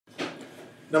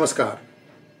Namaskar.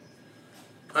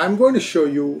 I'm going to show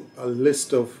you a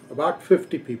list of about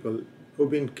 50 people who've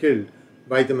been killed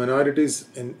by the minorities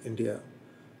in India.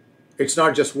 It's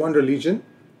not just one religion,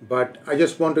 but I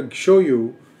just want to show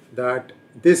you that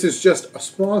this is just a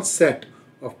small set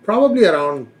of probably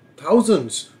around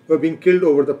thousands who have been killed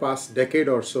over the past decade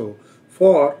or so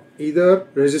for either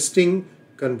resisting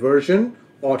conversion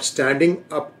or standing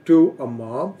up to a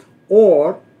mob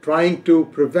or trying to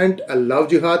prevent a love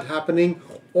jihad happening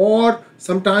or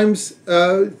sometimes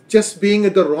just being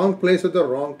at the wrong place at the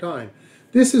wrong time.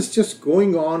 This is just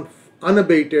going on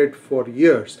unabated for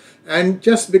years, and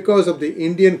just because of the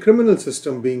Indian criminal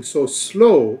system being so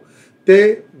slow,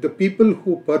 the people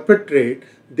who perpetrate,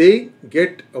 they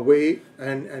get away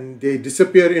and they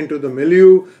disappear into the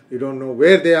milieu. You don't know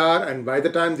where they are, and by the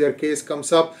time their case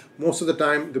comes up, most of the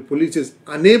time the police is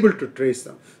unable to trace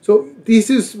them. So this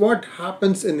is what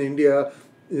happens in India.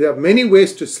 There are many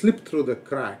ways to slip through the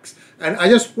cracks, and I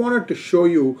just wanted to show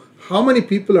you how many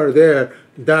people are there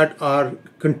that are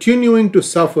continuing to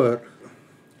suffer.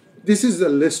 This is a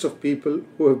list of people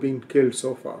who have been killed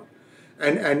so far,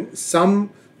 and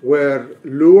some were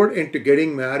lured into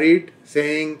getting married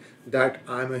saying that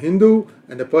I'm a Hindu,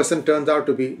 and the person turns out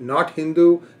to be not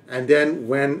Hindu, and then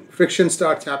when friction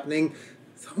starts happening,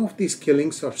 some of these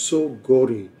killings are so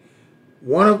gory.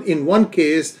 In one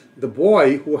case, the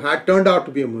boy who had turned out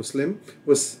to be a Muslim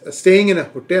was staying in a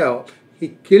hotel.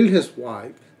 He killed his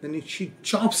wife, then she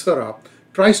chops her up,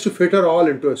 tries to fit her all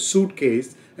into a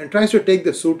suitcase, and tries to take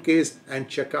the suitcase and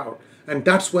check out. And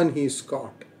that's when he's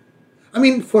caught. I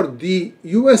mean, for the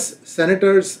US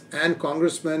senators and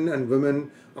congressmen and women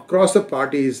across the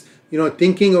parties,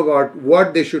 thinking about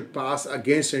what they should pass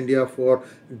against India for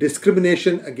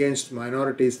discrimination against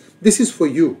minorities, this is for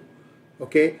you.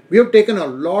 Okay, we have taken a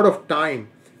lot of time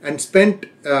and spent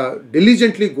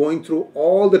diligently going through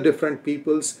all the different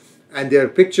peoples and their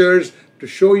pictures to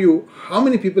show you how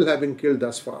many people have been killed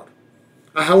thus far.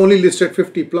 I have only listed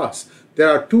 50 plus. There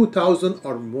are 2,000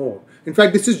 or more. In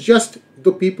fact, this is just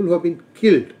the people who have been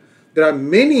killed. There are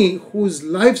many whose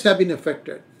lives have been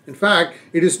affected. In fact,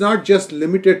 it is not just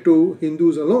limited to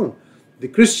Hindus alone. The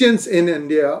Christians in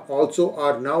India also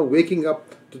are now waking up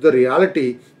to the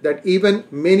reality that even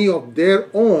many of their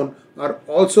own are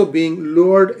also being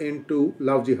lured into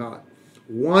love jihad.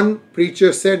 One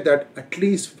preacher said that at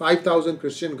least 5,000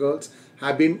 Christian girls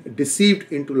have been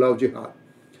deceived into love jihad.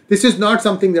 This is not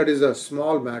something that is a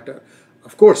small matter.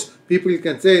 Of course, people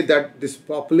can say that this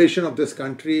population of this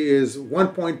country is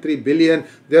 1.3 billion,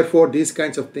 therefore these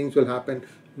kinds of things will happen.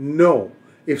 No.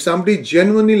 If somebody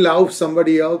genuinely loves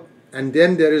somebody else and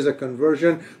then there is a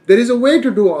conversion, there is a way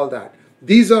to do all that.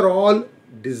 These are all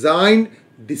designed,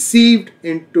 deceived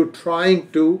into trying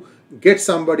to get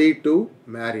somebody to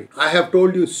marry. I have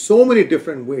told you so many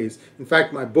different ways. In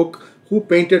fact, my book, Who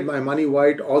Painted My Money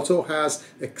White, also has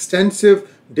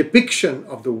extensive depiction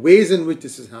of the ways in which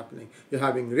this is happening. You're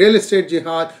having real estate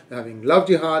jihad, you're having love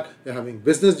jihad, you're having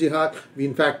business jihad. We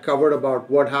in fact covered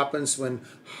about what happens when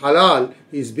halal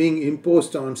is being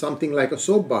imposed on something like a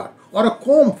soap bar or a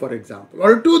comb, for example,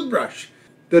 or a toothbrush.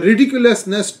 The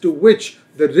ridiculousness to which,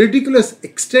 the ridiculous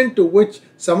extent to which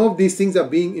some of these things are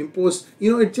being imposed,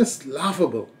 it's just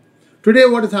laughable. Today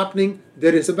what is happening?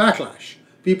 There is a backlash.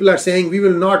 People are saying we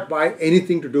will not buy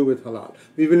anything to do with halal.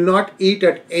 We will not eat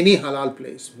at any halal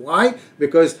place. Why?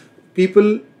 Because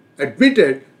people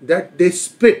admitted that they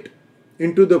spit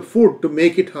into the food to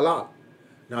make it halal.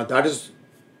 Now that is,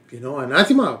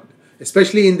 anathema.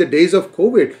 Especially in the days of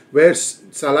COVID, where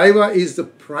saliva is the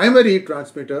primary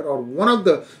transmitter or one of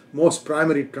the most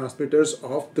primary transmitters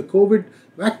of the COVID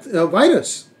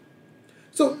virus.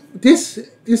 So this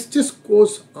just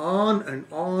goes on and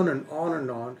on and on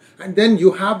and on. And then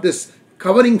you have this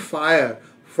covering fire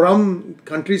from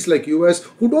countries like US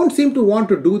who don't seem to want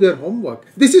to do their homework.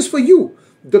 This is for you.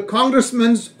 The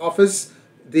congressman's office,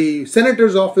 the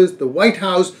senator's office, the White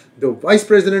House, the vice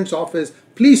president's office,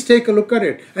 please take a look at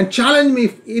it and challenge me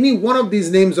if any one of these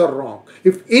names are wrong.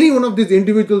 If any one of these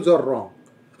individuals are wrong,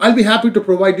 I'll be happy to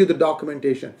provide you the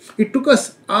documentation. It took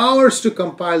us hours to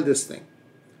compile this thing.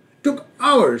 It took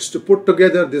hours to put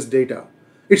together this data.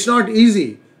 It's not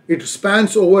easy. It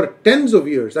spans over tens of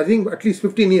years, I think at least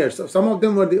 15 years. Some of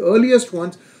them were the earliest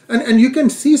ones. And you can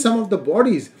see some of the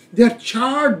bodies. They are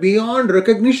charred beyond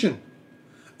recognition.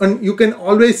 And you can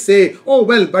always say, oh,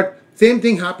 well, but same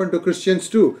thing happened to Christians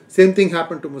too. Same thing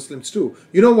happened to Muslims too.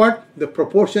 You know what? The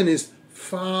proportion is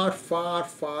far, far,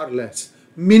 far less.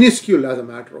 Minuscule, as a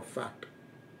matter of fact.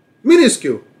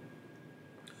 Minuscule.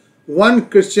 One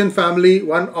Christian family,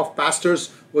 one of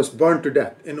pastors, was burned to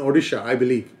death in Odisha, I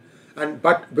believe.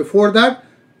 But before that,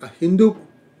 a Hindu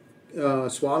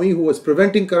Swami who was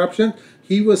preventing corruption,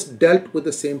 he was dealt with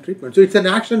the same treatment. So it's an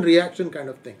action-reaction kind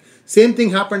of thing. Same thing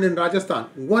happened in Rajasthan.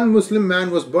 One Muslim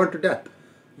man was burnt to death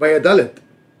by a Dalit.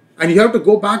 And you have to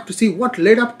go back to see what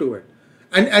led up to it.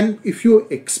 And if you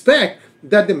expect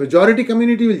that the majority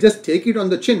community will just take it on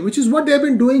the chin, which is what they've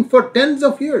been doing for tens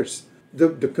of years.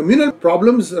 The communal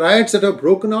problems, riots that have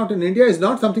broken out in India is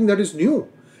not something that is new.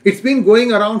 It's been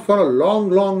going around for a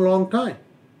long time.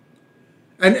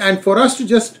 And for us to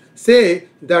just say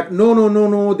that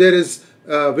no, there is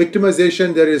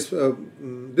victimization, there is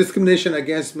discrimination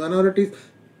against minorities.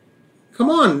 Come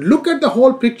on, look at the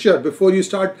whole picture before you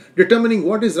start determining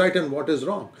what is right and what is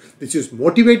wrong. This is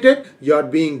motivated. You are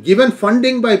being given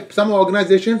funding by some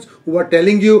organizations who are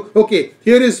telling you, okay,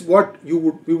 here is what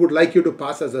we would like you to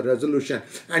pass as a resolution.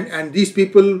 And these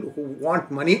people who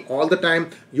want money all the time,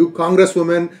 you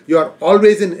congresswomen, you are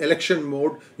always in election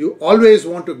mode. You always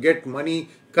want to get money.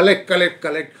 Collect.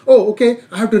 Oh, okay,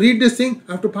 I have to read this thing.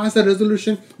 I have to pass a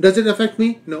resolution. Does it affect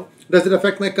me? No. Does it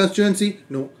affect my constituency?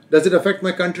 No. Does it affect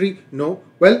my country? No.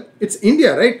 Well, it's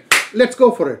India, right? Let's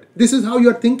go for it. This is how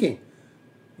you're thinking.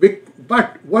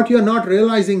 But what you're not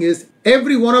realizing is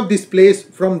every one of these plays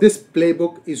from this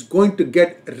playbook is going to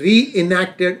get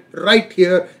reenacted right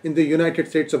here in the United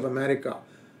States of America.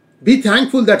 Be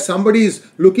thankful that somebody is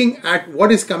looking at what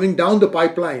is coming down the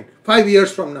pipeline 5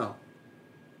 years from now.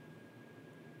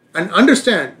 And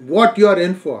understand what you are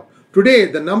in for. Today,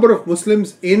 the number of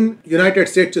Muslims in United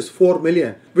States is 4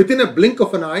 million. Within a blink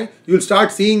of an eye, you'll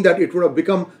start seeing that it would have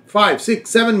become 5, 6,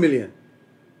 7 million.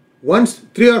 Once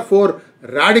 3 or 4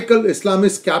 radical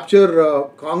Islamists capture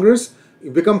Congress,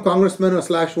 you become congressman or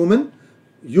 / woman,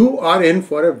 you are in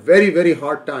for a very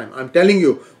hard time. I'm telling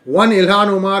you, one Ilhan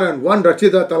Omar and one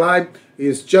Rachida Tlaib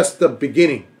is just the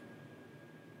beginning.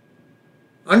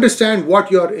 Understand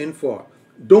what you are in for.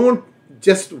 Don't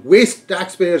just waste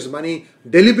taxpayers' money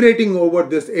deliberating over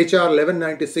this HR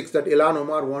 1196 that Ilhan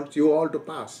Omar wants you all to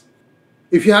pass.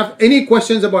 If you have any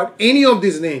questions about any of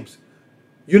these names,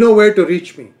 you know where to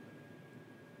reach me.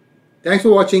 Thanks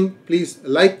for watching. Please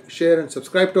like, share and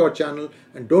subscribe to our channel,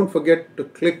 and don't forget to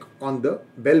click on the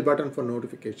bell button for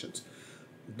notifications.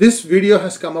 This video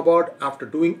has come about after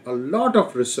doing a lot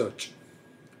of research.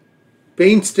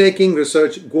 Painstaking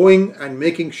research, going and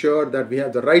making sure that we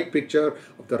have the right picture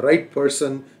of the right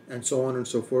person and so on and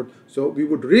so forth. So we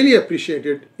would really appreciate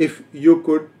it if you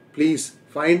could please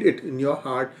find it in your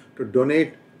heart to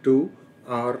donate to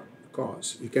our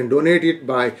cause. You can donate it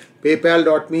by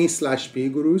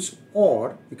paypal.me/pgurus,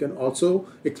 or you can also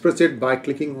express it by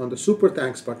clicking on the super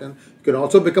thanks button. You can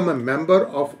also become a member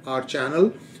of our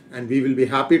channel, and we will be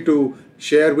happy to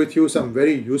share with you some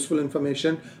very useful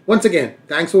information. Once again,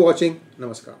 thanks for watching.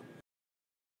 Namaskar.